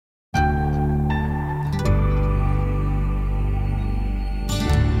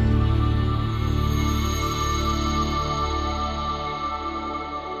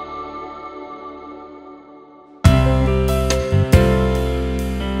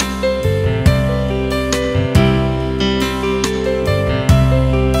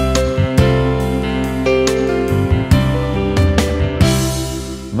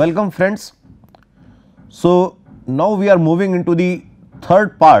Welcome friends. So now we are moving into the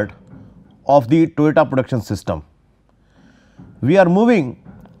third part of the Toyota production system. We are moving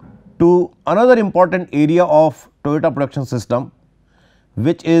to another important area of Toyota production system,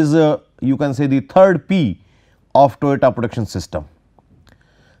 which is you can say the third P of Toyota production system.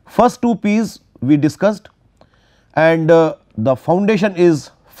 First two P's we discussed, and the foundation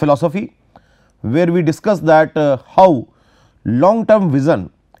is philosophy, where we discussed that how long term vision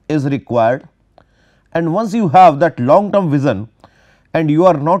is required, and once you have that long term vision and you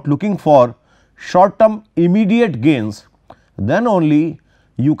are not looking for short term immediate gains, then only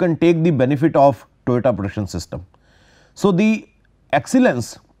you can take the benefit of Toyota production system. So, the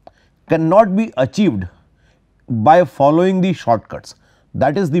excellence cannot be achieved by following the shortcuts.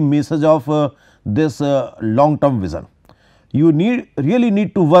 That is the message of this long term vision. You really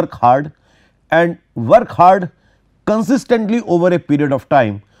need to work hard and work hard consistently over a period of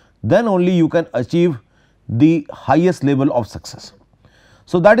time, then only you can achieve the highest level of success.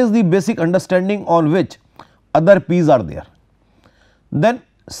 So, that is the basic understanding on which other P's are there. Then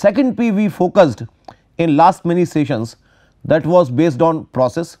second P we focused in last many sessions, that was based on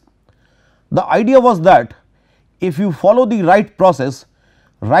process. The idea was that if you follow the right process,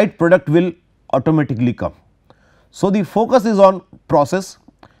 right product will automatically come. So, the focus is on process,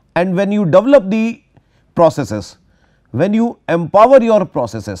 and when you develop the processes, when you empower your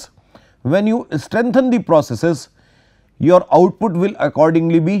processes, when you strengthen the processes, your output will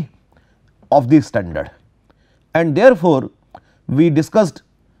accordingly be of the standard. And therefore, we discussed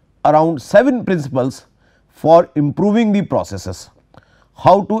around 7 principles for improving the processes,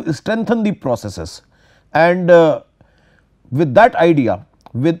 how to strengthen the processes, and with that idea,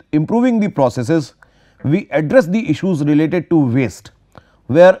 with improving the processes, we address the issues related to waste,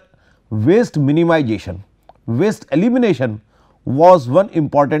 where waste minimization, waste elimination was one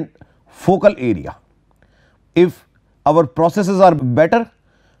important focal area. If our processes are better,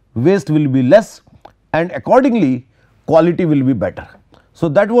 waste will be less, and accordingly quality will be better. So,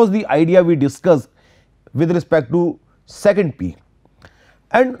 that was the idea we discussed with respect to second P.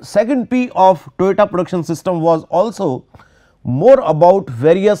 And second P of Toyota production system was also more about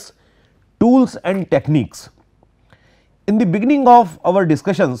various tools and techniques. In the beginning of our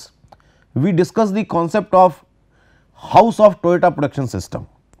discussions, we discussed the concept of house of Toyota production system,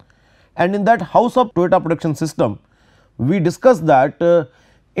 and in that house of Toyota production system, we discussed that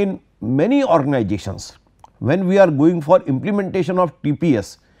in many organizations, when we are going for implementation of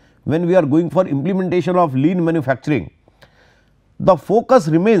TPS, when we are going for implementation of lean manufacturing, the focus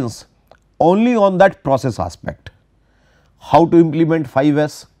remains only on that process aspect. How to implement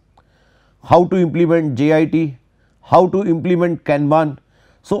 5S, how to implement JIT, how to implement Kanban.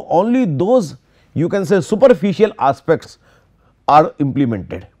 So, only those you can say superficial aspects are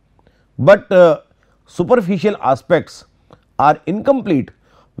implemented, but superficial aspects are incomplete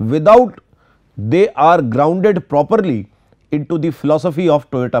without they are grounded properly into the philosophy of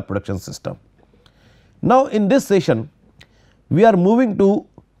Toyota production system. Now, in this session we are moving to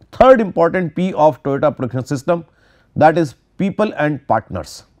third important P of Toyota production system, that is people and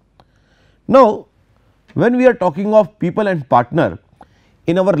partners. Now, when we are talking of people and partner,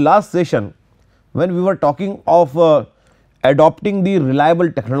 in our last session when we were talking of adopting the reliable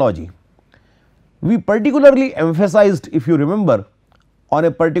technology, we particularly emphasized, if you remember, on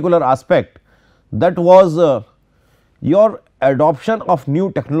a particular aspect, that was your adoption of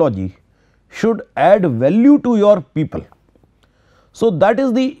new technology should add value to your people. So, that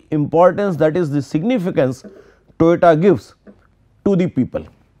is the importance, that is the significance Toyota gives to the people,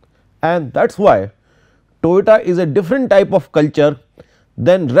 and that is why Toyota is a different type of culture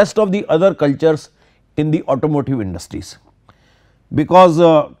than rest of the other cultures in the automotive industries, because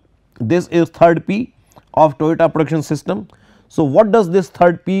this is third P of Toyota production system. So, what does this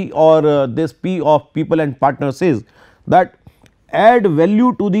third P or this P of people and partners says? That add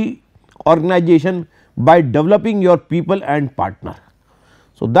value to the organization by developing your people and partner.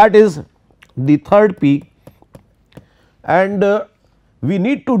 So, that is the third P, and we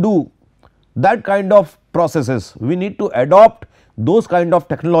need to do that kind of processes, we need to adopt those kind of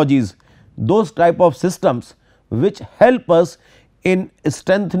technologies, those type of systems which help us in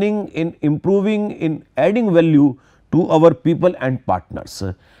strengthening, in improving, in adding value to our people and partners.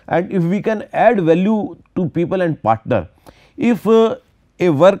 And if we can add value to people and partner, if a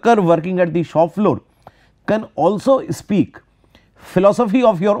worker working at the shop floor can also speak philosophy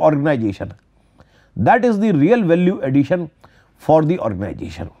of your organization, that is the real value addition for the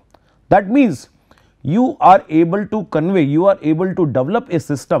organization. That means you are able to convey, you are able to develop a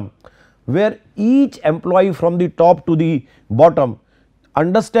system where each employee from the top to the bottom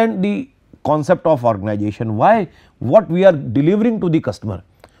understand the concept of organization. Why? What we are delivering to the customer?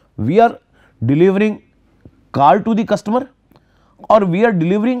 We are delivering car to the customer, or we are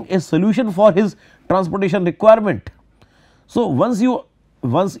delivering a solution for his transportation requirement. So,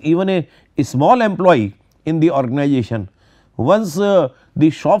 once even a small employee in the organization, once the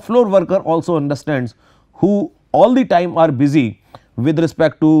shop floor worker also understands, who all the time are busy with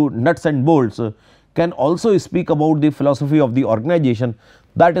respect to nuts and bolts, can also speak about the philosophy of the organization.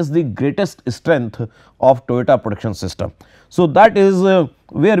 That is the greatest strength of Toyota production system. So, that is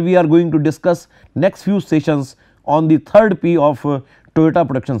where we are going to discuss next few sessions on the third P of Toyota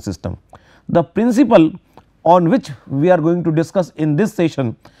production system. The principle on which we are going to discuss in this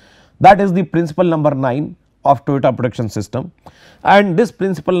session, that is the principle number 9 of Toyota production system, and this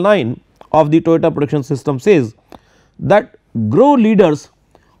principle 9 of the Toyota production system says that grow leaders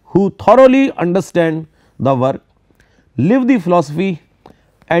who thoroughly understand the work, live the philosophy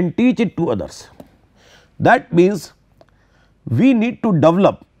and teach it to others. That means we need to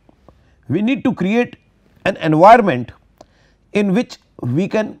develop, we need to create an environment in which we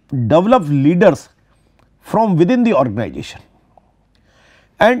can develop leaders from within the organization,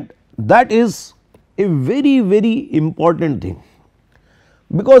 and that is a very important thing,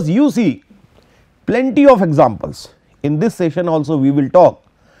 because you see plenty of examples in this session also we will talk.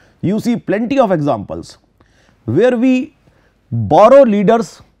 You see plenty of examples where we borrow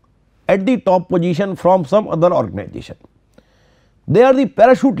leaders at the top position from some other organization. They are the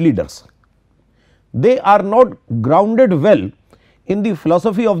parachute leaders, they are not grounded well in the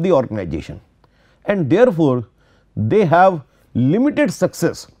philosophy of the organization, and therefore, they have limited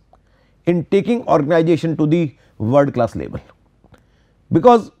success in taking organization to the world class level.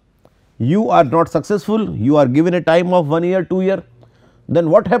 Because you are not successful, you are given a time of 1 year, 2 year, then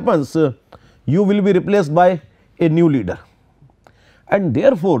what happens? You will be replaced by a new leader, and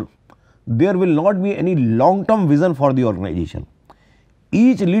therefore, there will not be any long term vision for the organization.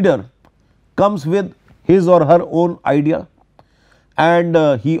 Each leader comes with his or her own idea,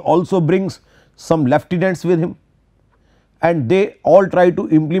 and he also brings some lieutenants with him, and they all try to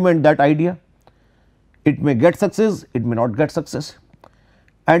implement that idea. It may get success, it may not get success,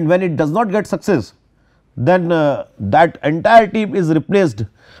 and when it does not get success, then that entire team is replaced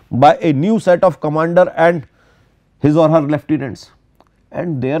by a new set of commander and his or her lieutenants,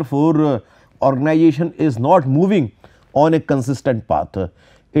 and therefore, organization is not moving on a consistent path.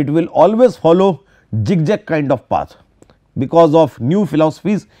 It will always follow zigzag kind of path, because of new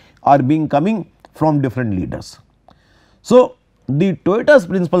philosophies are being coming from different leaders. So, the Toyota's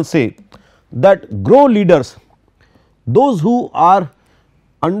principles say that grow leaders, those who are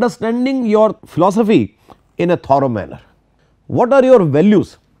understanding your philosophy in a thorough manner. What are your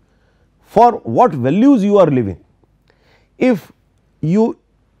values? For what values you are living? If you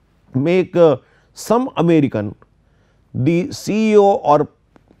make some American the CEO or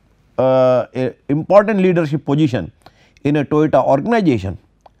a important leadership position in a Toyota organization,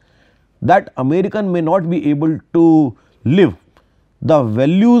 that American may not be able to live the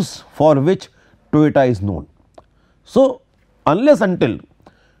values for which Toyota is known. So, unless until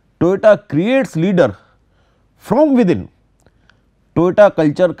Toyota creates leader from within, Toyota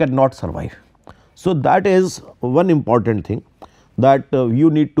culture cannot survive. So, that is one important thing, that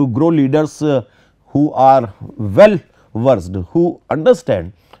you need to grow leaders who are well versed, who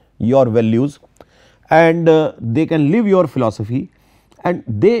understand your values, and they can live your philosophy, and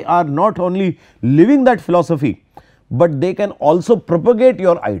they are not only living that philosophy, but they can also propagate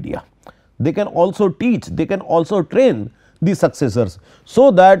your idea, they can also teach, they can also train the successors,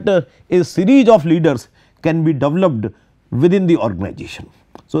 so that a series of leaders can be developed within the organization.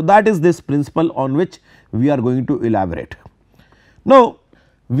 So, that is this principle on which we are going to elaborate. Now,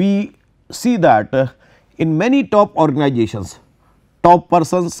 we see that in many top organizations, top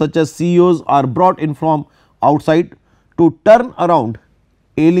persons such as CEOs are brought in from outside to turn around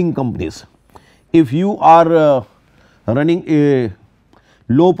ailing companies. If you are running a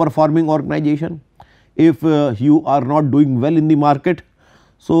low performing organization, if you are not doing well in the market,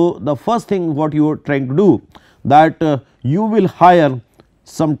 so the first thing what you are trying to do, that you will hire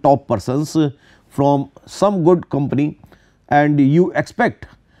some top persons from some good company, and you expect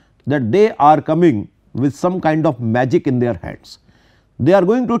that they are coming with some kind of magic in their hands. They are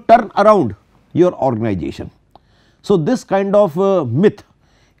going to turn around your organization. So, this kind of myth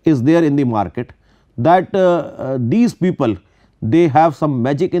is there in the market, that these people, they have some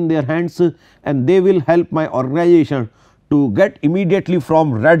magic in their hands and they will help my organization to get immediately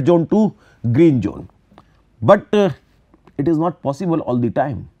from red zone to green zone. But it is not possible all the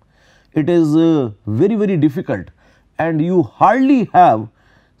time. It is very difficult, and you hardly have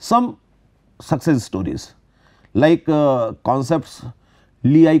some success stories like concepts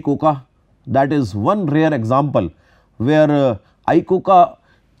Lee Iacocca. That is one rare example where Iacocca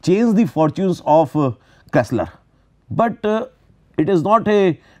changed the fortunes of Chrysler, but it is not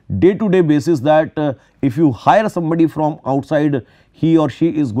a day to day basis that if you hire somebody from outside, he or she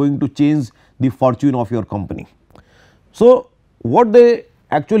is going to change the fortune of your company. So, what they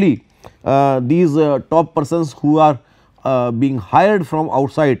actually these top persons who are being hired from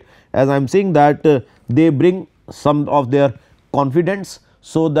outside, as I am saying that they bring some of their confidence,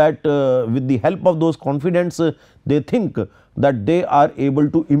 so that with the help of those confidence they think that they are able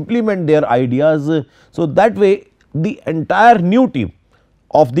to implement their ideas. So, that way the entire new team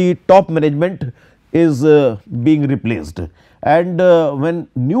of the top management is being replaced, and when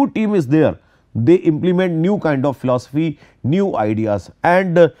new team is there, they implement new kind of philosophy, new ideas,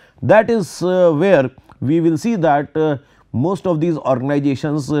 and that is where we will see that most of these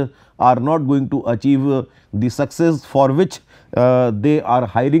organizations are not going to achieve the success for which they are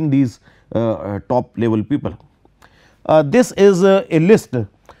hiring these top level people. This is a list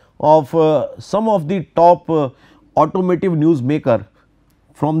of some of the top automotive newsmaker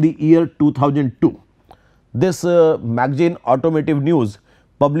from the year 2002. This magazine Automotive News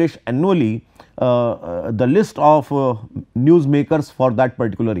publish annually the list of newsmakers for that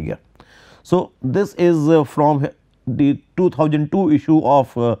particular year. So, this is from the 2002 issue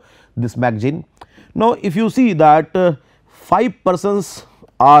of this magazine. Now, if you see that 5 persons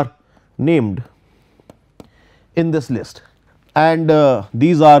are named in this list, and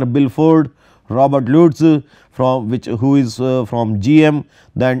these are Bill Ford, Robert Lutz from who is from GM,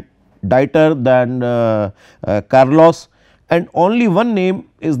 then Dieter, then Carlos, and only one name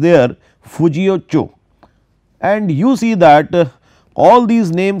is there, Fujio Cho. And you see that all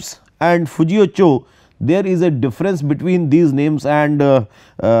these names and Fujio Cho, there is a difference between these names and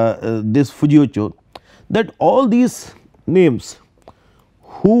this Fujio Cho, that all these names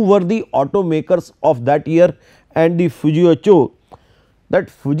who were the automakers of that year and the Fujio Cho, that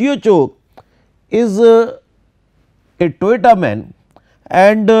Fujio Cho is a Toyota man,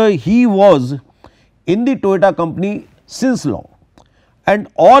 and he was in the Toyota company since long, and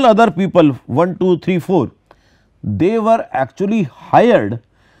all other people 1, 2, 3, 4, they were actually hired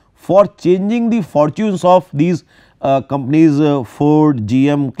for changing the fortunes of these companies Ford,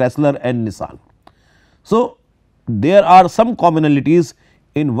 GM, Chrysler and Nissan. So, there are some commonalities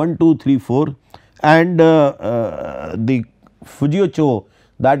in 1, 2, 3, 4, and the Fujio Cho,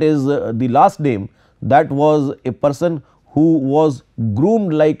 that is the last name, that was a person who was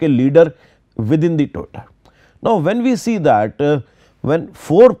groomed like a leader within the Toyota. Now, when we see that when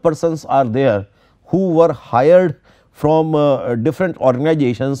 4 persons are there who were hired from different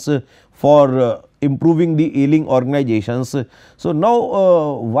organizations for improving the ailing organizations. So,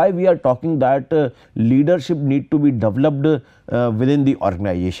 now why we are talking that leadership need to be developed within the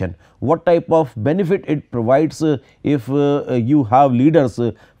organization, what type of benefit it provides if you have leaders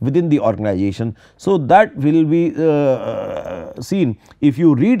within the organization. So, that will be seen if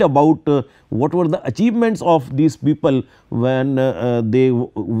you read about what were the achievements of these people when they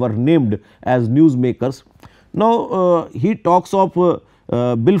were named as newsmakers. Now, he talks of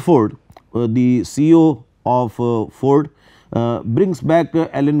Bill Ford, the CEO of Ford, brings back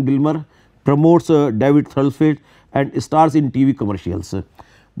Alan Gilmer, promotes David Thurlfeld and stars in TV commercials.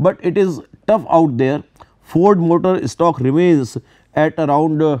 But it is tough out there. Ford Motor stock remains at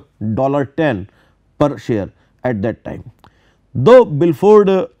around $10 per share at that time. Though Bill Ford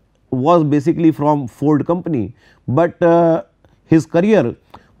was basically from Ford company, but his career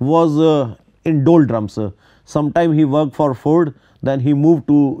was in doldrums. Sometime he worked for Ford, then he moved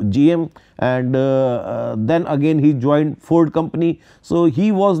to GM, and then again he joined Ford company. So,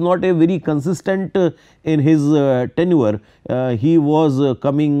 he was not a very consistent in his tenure. He was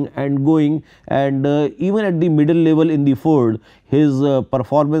coming and going, and even at the middle level in the Ford, his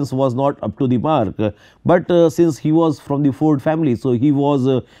performance was not up to the mark. But since he was from the Ford family, so he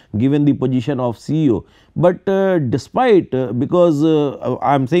was given the position of CEO. But despite because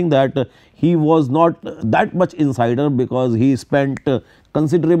I am saying that he was not that much insider, because he spent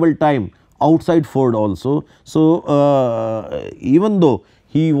considerable time outside Ford also. So, even though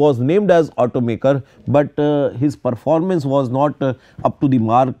he was named as automaker, but his performance was not up to the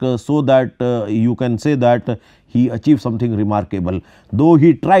mark, so that you can say that he achieved something remarkable. Though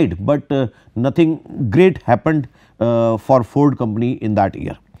he tried, but nothing great happened for Ford company in that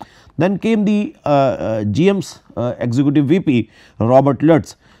year. Then came the GM's executive VP Robert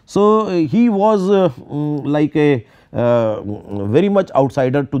Lutz. So, he was like a very much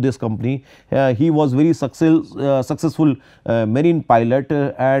outsider to this company. He was very successful marine pilot,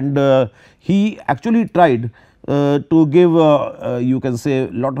 and he actually tried to give you can say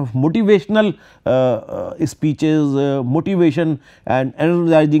lot of motivational speeches, motivation and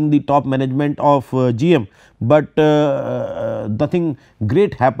energizing the top management of GM, but nothing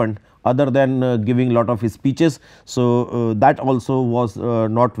great happened other than giving lot of speeches. So, that also was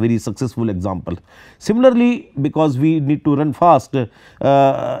not very successful example. Similarly, because we need to run fast,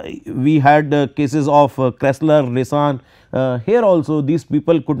 we had cases of Chrysler, Nissan. Here also these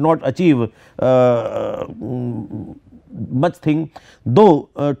people could not achieve much thing, though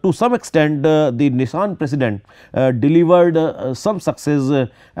to some extent the Nissan president delivered some success,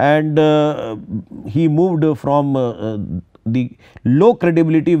 and he moved from the low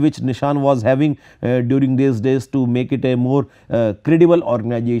credibility which Nissan was having during these days to make it a more credible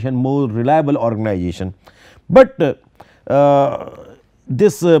organization, more reliable organization. But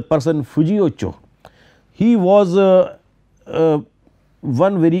this person Fujio Cho, he was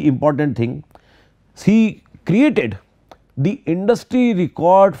one very important thing. He created the industry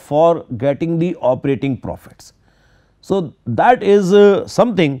record for getting the operating profits. So, that is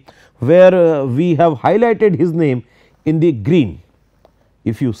something where we have highlighted his name in the green,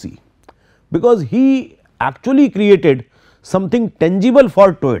 if you see, because he actually created something tangible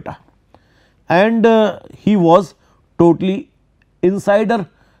for Toyota, and he was totally insider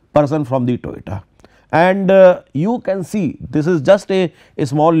person from the Toyota. And you can see, this is just a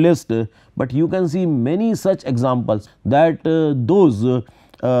small list, but you can see many such examples that those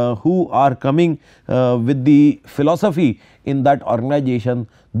who are coming with the philosophy in that organization,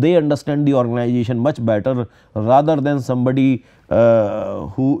 they understand the organization much better rather than somebody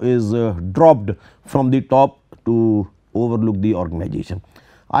who is dropped from the top to overlook the organization.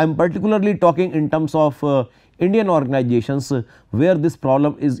 I am particularly talking in terms of Indian organizations where this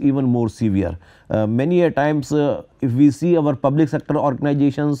problem is even more severe. Many a times if we see our public sector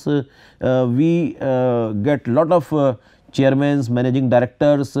organizations, we get lot of chairmans, managing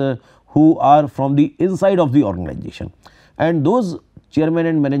directors who are from the inside of the organization, and those chairman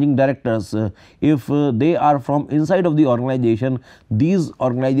and managing directors, if they are from inside of the organization, these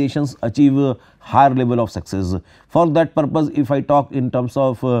organizations achieve a higher level of success. For that purpose, if I talk in terms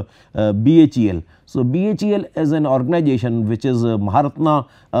of BHEL, so BHEL is an organization which is Maharatna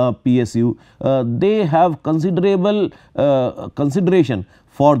PSU, they have considerable consideration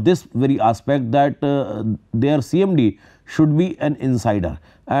for this very aspect that their CMD should be an insider,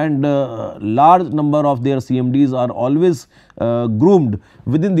 and large number of their CMDs are always groomed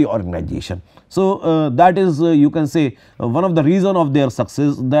within the organization. So, that is you can say one of the reason of their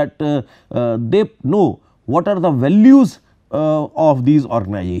success, that they know what are the values of these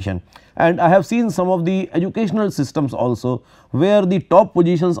organization. And I have seen some of the educational systems also where the top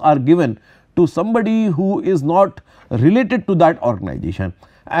positions are given to somebody who is not related to that organization,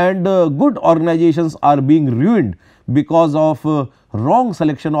 and good organizations are being ruined because of wrong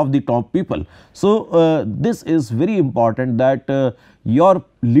selection of the top people. So, this is very important that your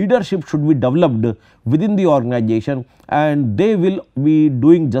leadership should be developed within the organization, and they will be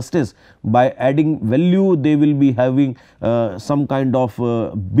doing justice by adding value. They will be having some kind of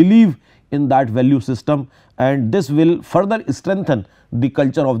belief in that value system, and this will further strengthen the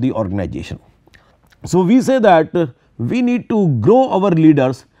culture of the organization. So, we say that we need to grow our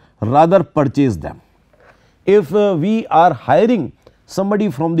leaders rather purchase them. If we are hiring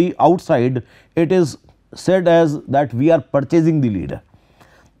somebody from the outside, it is said as that we are purchasing the leader,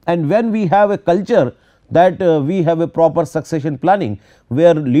 and when we have a culture that we have a proper succession planning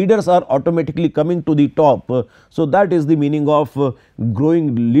where leaders are automatically coming to the top, so that is the meaning of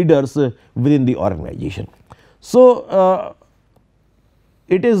growing leaders within the organization. So,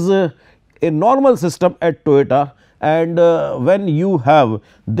 it is a normal system at Toyota, and when you have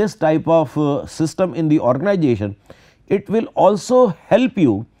this type of system in the organization, it will also help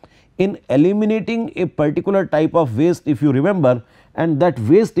you in eliminating a particular type of waste, if you remember, and that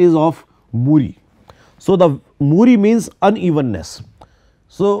waste is of Muri. So, the Muri means unevenness.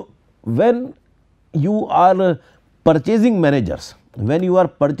 So, when you are purchasing managers, when you are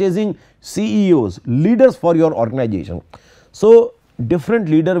purchasing CEOs, leaders for your organization, so different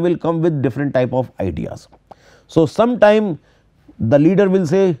leader will come with different type of ideas. So, sometime the leader will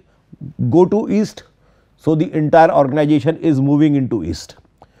say go to east, so the entire organization is moving into east.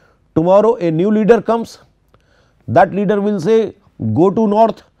 Tomorrow a new leader comes, that leader will say go to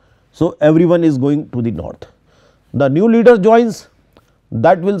north, so everyone is going to the north. The new leader joins,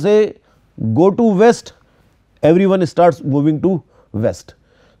 that will say go to west, everyone starts moving to west.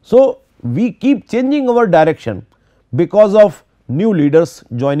 So, we keep changing our direction, because of new leaders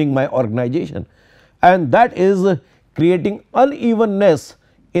joining my organization, and that is creating unevenness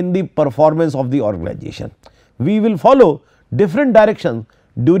in the performance of the organization. We will follow different directions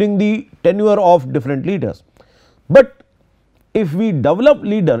during the tenure of different leaders, but if we develop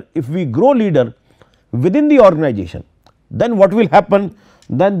leader, if we grow leader within the organization, then what will happen?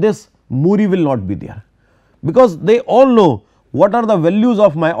 Then this Muri will not be there, because they all know what are the values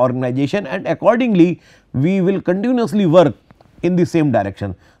of my organization, and accordingly we will continuously work in the same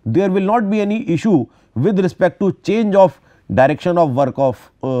direction. There will not be any issue with respect to change of direction of work of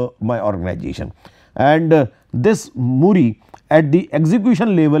my organization, and this Muri at the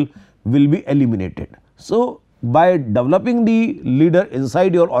execution level will be eliminated. So, by developing the leader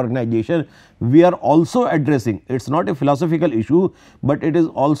inside your organization, we are also addressing, it is not a philosophical issue, but it is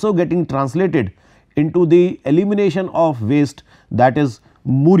also getting translated into the elimination of waste, that is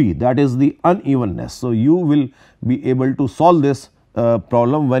Muri, that is the unevenness. So, you will be able to solve this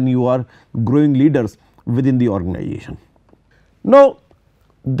problem when you are growing leaders within the organization. Now,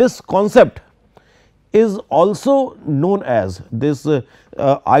 this concept is also known as this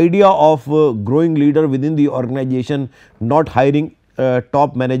idea of growing leader within the organization, not hiring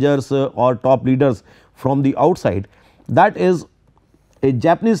top managers or top leaders from the outside. That is a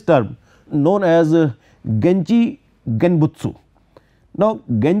Japanese term known as Genchi Genbutsu. Now,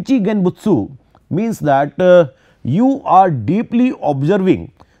 Genchi Genbutsu means that you are deeply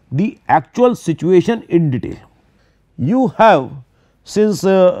observing the actual situation in detail. You have since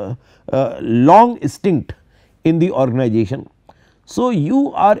long instinct in the organization. So,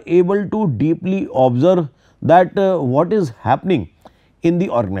 you are able to deeply observe that what is happening in the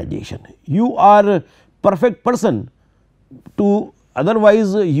organization. You are a perfect person to,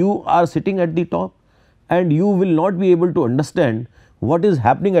 otherwise you are sitting at the top and you will not be able to understand what is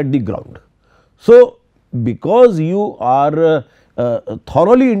happening at the ground. So, because you are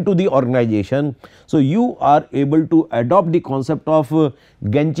thoroughly into the organization, so you are able to adopt the concept of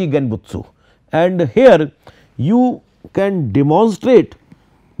Genchi Genbutsu, and here you can demonstrate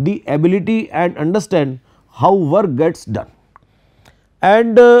the ability and understand how work gets done.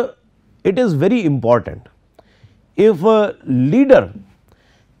 And it is very important, if a leader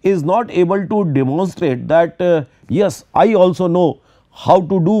is not able to demonstrate that yes, I also know how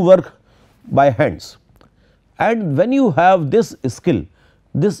to do work by hands, and when you have this skill,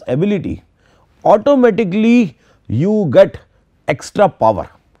 this ability, automatically you get extra power,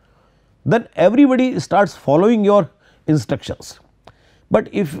 then everybody starts following your instructions. But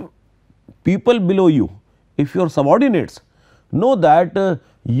if people below you, if your subordinates know that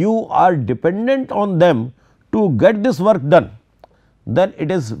you are dependent on them to get this work done, then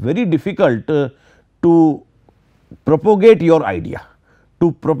it is very difficult to propagate your idea,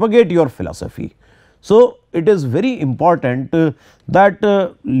 to propagate your philosophy. So, it is very important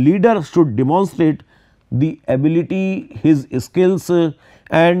that leader should demonstrate the ability, his skills,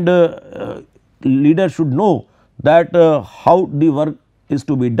 and leader should know that how the work is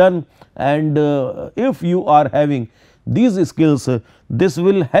to be done, and if you are having these skills, this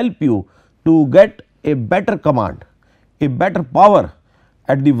will help you to get a better command, a better power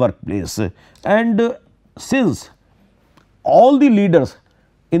at the workplace. And since all the leaders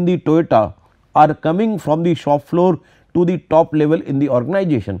in the Toyota are coming from the shop floor to the top level in the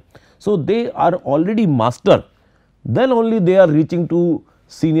organization, so they are already master, then only they are reaching to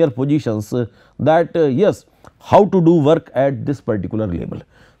senior positions, that yes, how to do work at this particular level.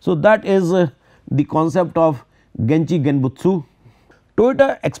 So, that is the concept of Genchi Genbutsu.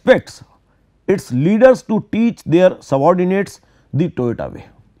 Toyota expects its leaders to teach their subordinates the Toyota way.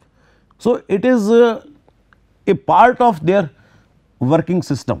 So, it is a part of their working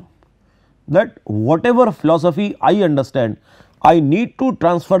system, that whatever philosophy I understand, I need to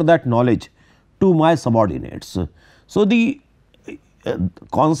transfer that knowledge to my subordinates. So, the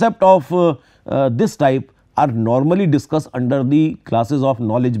concept of this type are normally discussed under the classes of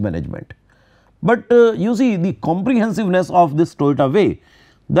knowledge management. But you see the comprehensiveness of this Toyota way,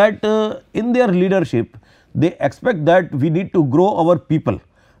 that in their leadership they expect that we need to grow our people,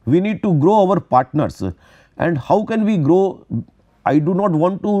 we need to grow our partners, and how can we grow? I do not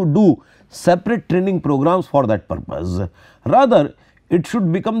want to do separate training programs for that purpose. Rather, it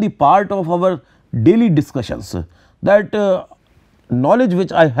should become the part of our daily discussions, that knowledge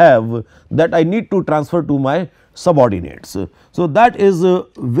which I have, that I need to transfer to my subordinates. So, that is a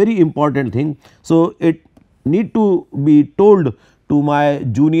very important thing. So, it need to be told to my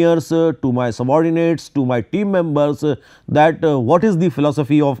juniors, to my subordinates, to my team members, that what is the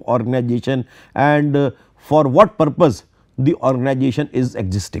philosophy of organization and for what purpose the organization is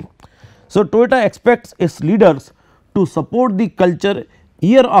existing. So, Toyota expects its leaders to support the culture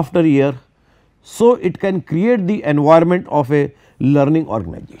year after year, so it can create the environment of a learning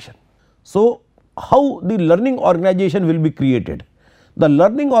organization. So, how the learning organization will be created? The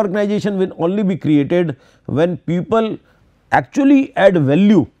learning organization will only be created when people actually add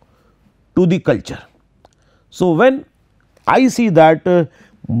value to the culture. So, when I see that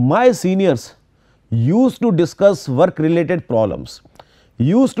my seniors used to discuss work related problems,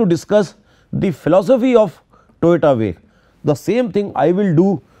 used to discuss the philosophy of Toyota way, the same thing I will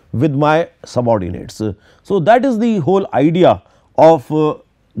do with my subordinates. So, that is the whole idea of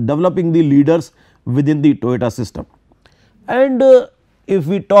developing the leaders within the Toyota system. And if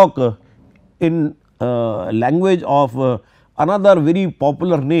we talk in language of another very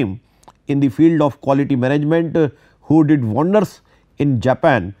popular name in the field of quality management who did wonders in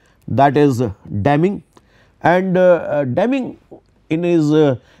Japan, that is Deming. And Deming in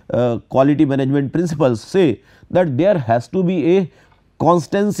his quality management principles say that there has to be a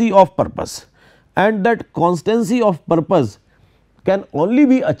constancy of purpose, and that constancy of purpose can only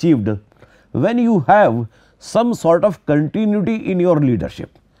be achieved when you have some sort of continuity in your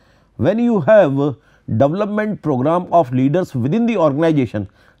leadership. When you have a development program of leaders within the organization,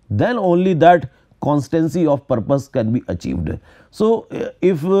 then only that constancy of purpose can be achieved. So,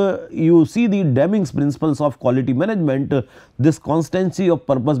 if you see the Deming's principles of quality management, this constancy of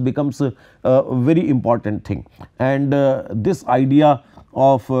purpose becomes a very important thing, and this idea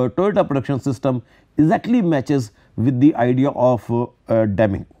of Toyota production system exactly matches with the idea of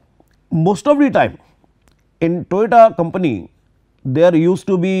Deming. Most of the time in Toyota company, there used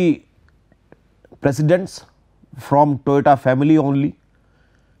to be presidents from Toyota family only,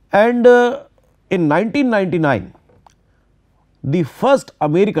 and in 1999 the first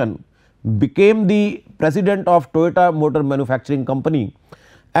American became the president of Toyota Motor Manufacturing Company,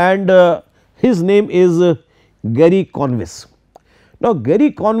 and his name is Gary Conwis. Now,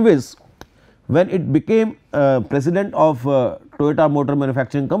 Gary Conwis, when it became president of Toyota Motor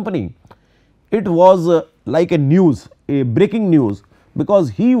Manufacturing Company, it was like a breaking news, because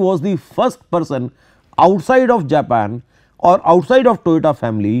he was the first person outside of Japan or outside of Toyota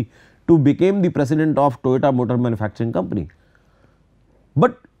family to become the president of Toyota Motor Manufacturing Company.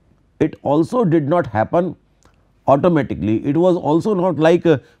 But it also did not happen automatically. It was also not like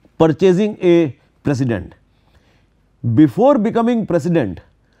purchasing a president. Before becoming president,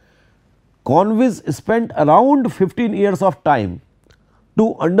 Conwis spent around 15 years of time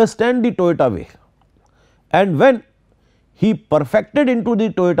to understand the Toyota way, and when he perfected into the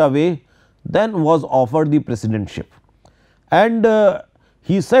Toyota way, then was offered the presidentship. And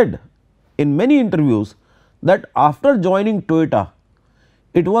he said in many interviews that after joining Toyota,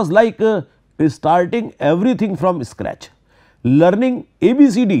 it was like starting everything from scratch, learning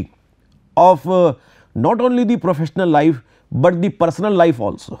ABCD of not only the professional life, but the personal life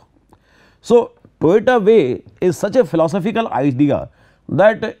also. So, Toyota way is such a philosophical idea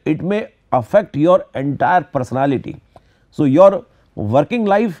that it may affect your entire personality. So, your working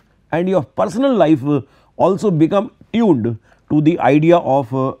life and your personal life also become tuned to the idea of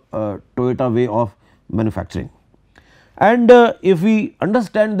Toyota way of manufacturing. And if we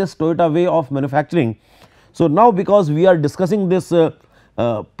understand this Toyota way of manufacturing, so now because we are discussing this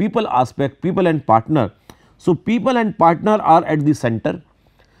people aspect, people and partner. So, people and partner are at the center,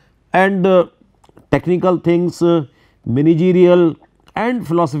 and technical things, managerial and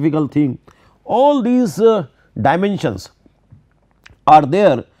philosophical thing, all these dimensions are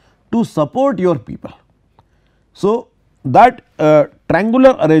there to support your people. So, that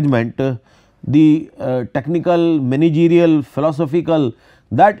triangular arrangement, the technical, managerial, philosophical,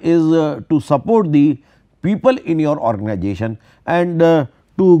 that is to support the people in your organization and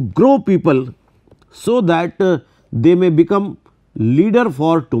to grow people so that they may become leader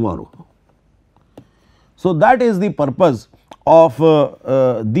for tomorrow. So, that is the purpose of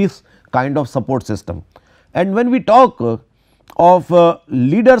this kind of support system. And when we talk of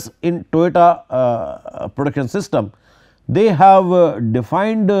leaders in Toyota production system, they have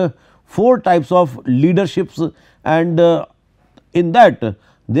defined 4 types of leaderships, and in that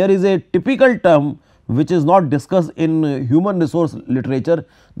there is a typical term which is not discussed in human resource literature,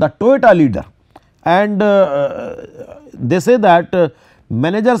 the Toyota leader. And they say that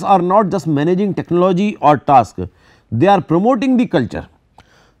managers are not just managing technology or task, they are promoting the culture.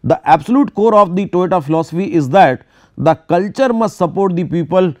 The absolute core of the Toyota philosophy is that the culture must support the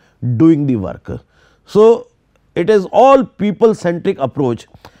people doing the work. So, it is all people centric approach,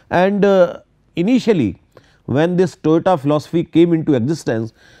 and initially when this Toyota philosophy came into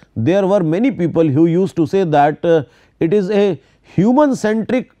existence, there were many people who used to say that it is a human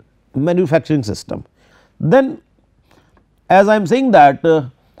centric manufacturing system. Then as I am saying that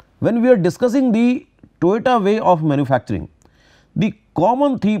when we are discussing the Toyota way of manufacturing, the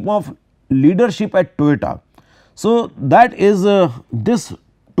common theme of leadership at Toyota. So, that is this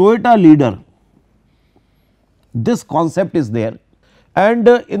Toyota leader, this concept is there, and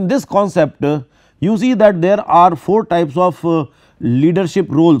in this concept you see that there are 4 types of leadership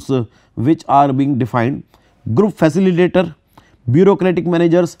roles which are being defined: group facilitator, bureaucratic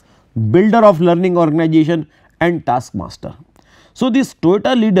managers, builder of learning organization and taskmaster. So, this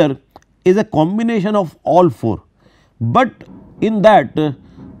Toyota leader is a combination of all 4, but in that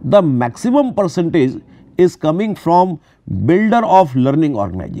the maximum percentage is coming from builder of learning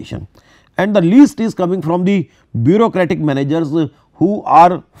organization and the least is coming from the bureaucratic managers who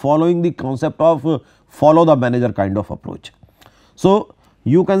are following the concept of follow the manager kind of approach. So,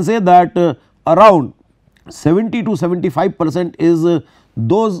 you can say that around 70 to 75% is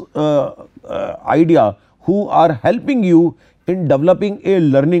those idea who are helping you in developing a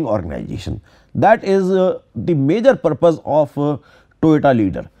learning organization. That is the major purpose of Toyota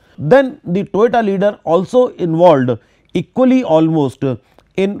leader. Then the Toyota leader also involved equally almost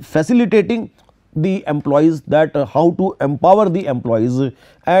in facilitating the employees, that how to empower the employees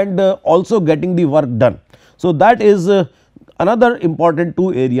and also getting the work done. So, that is another important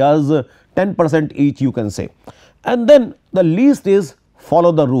 2 areas, 10% each you can say. And then the least is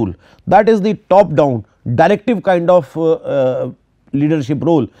follow the rule, that is the top down directive kind of leadership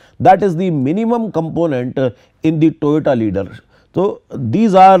role, that is the minimum component in the Toyota leader. So,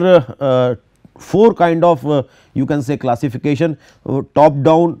 these are 4 kind of you can say classification: top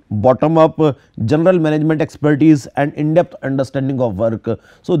down, bottom up, general management expertise and in depth understanding of work.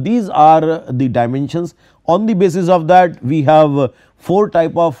 So, these are the dimensions. On the basis of that, we have 4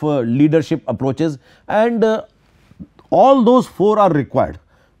 type of leadership approaches, and all those 4 are required,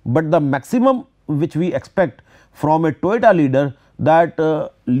 but the maximum which we expect from a Toyota leader, that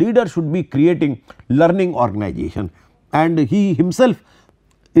leader should be creating learning organization and he himself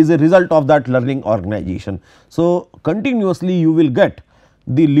is a result of that learning organization. So, continuously you will get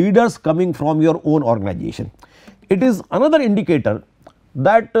the leaders coming from your own organization. It is another indicator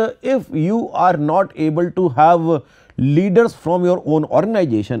that if you are not able to have leaders from your own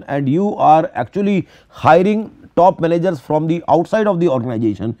organization and you are actually hiring top managers from the outside of the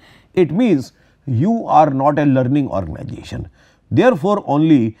organization, it means you are not a learning organization. Therefore,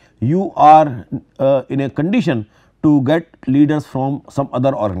 only you are in a condition to get leaders from some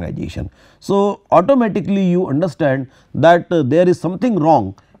other organization. So, automatically you understand that there is something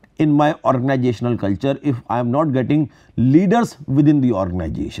wrong in my organizational culture if I am not getting leaders within the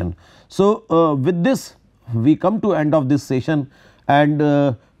organization. So, with this we come to end of this session,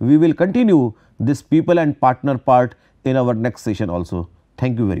 and we will continue this people and partner part in our next session also.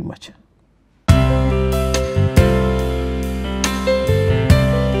 Thank you very much.